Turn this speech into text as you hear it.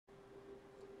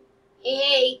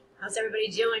Hey, how's everybody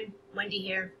doing? Wendy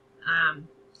here.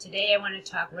 Today I want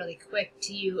to talk really quick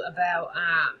to you about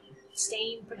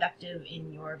staying productive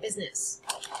in your business.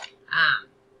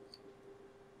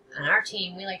 On our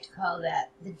team, we like to call that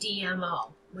the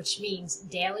DMO, which means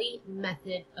Daily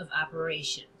Method of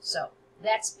Operation. So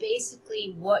that's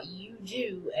basically what you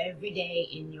do every day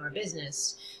in your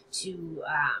business to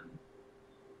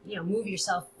move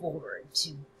yourself forward,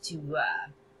 to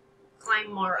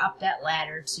climb more up that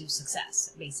ladder to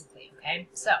success, basically, okay?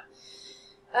 So,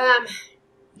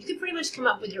 you can pretty much come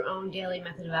up with your own daily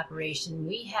method of operation.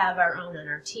 We have our own on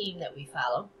our team that we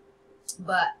follow,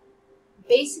 but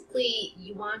basically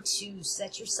you want to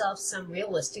set yourself some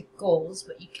realistic goals,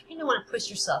 but you kind of want to push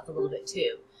yourself a little bit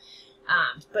too.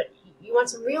 But you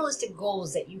want some realistic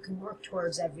goals that you can work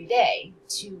towards every day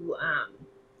to,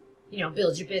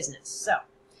 build your business. So,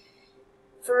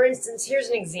 for instance, here's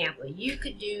an example. You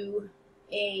could do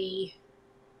a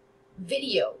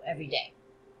video every day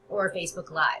or a Facebook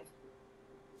Live.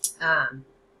 And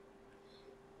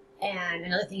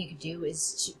another thing you could do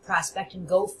is to prospect and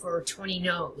go for 20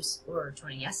 no's or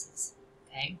 20 yeses.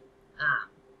 Okay?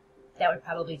 That would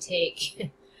probably take,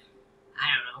 I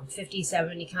don't know, 50,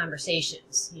 70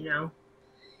 conversations,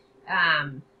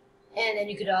 And then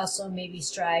you could also maybe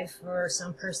strive for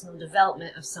some personal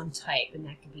development of some type, and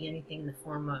that could be anything in the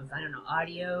form of,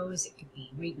 audios. It could be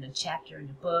reading a chapter in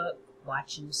a book,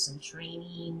 watching some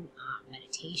training,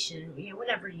 meditation,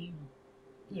 whatever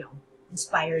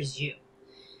inspires you.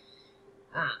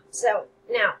 So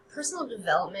now, personal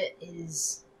development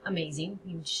is amazing.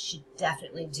 You should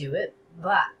definitely do it,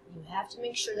 but you have to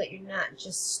make sure that you're not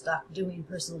just stuck doing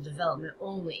personal development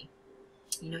only.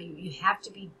 You have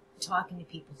to be talking to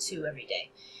people too every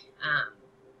day.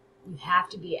 You have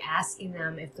to be asking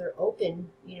them if they're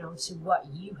open, to what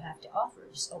you have to offer.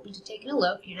 Just open to taking a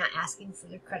look. You're not asking for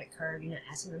their credit card. You're not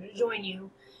asking them to join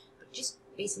you, but just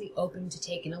basically open to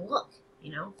taking a look,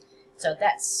 So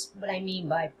that's what I mean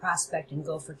by prospect and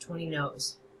go for 20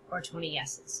 no's or 20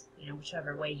 yeses,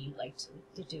 whichever way you'd like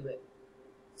to do it.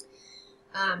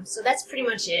 So that's pretty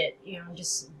much it. You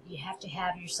have to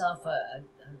have yourself a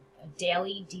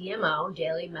daily DMO,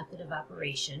 daily method of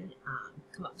operation,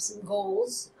 come up with some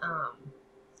goals,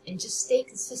 and just stay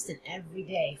consistent every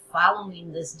day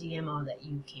following this DMO that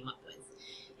you came up with.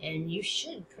 And you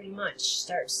should pretty much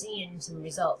start seeing some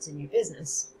results in your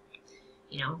business,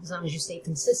 as long as you stay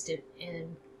consistent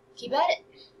and keep at it.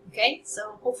 Okay,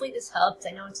 so hopefully this helped.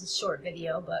 I know it's a short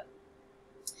video, but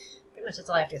pretty much that's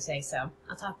all I have to say. So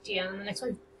I'll talk to you on the next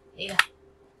one. Later.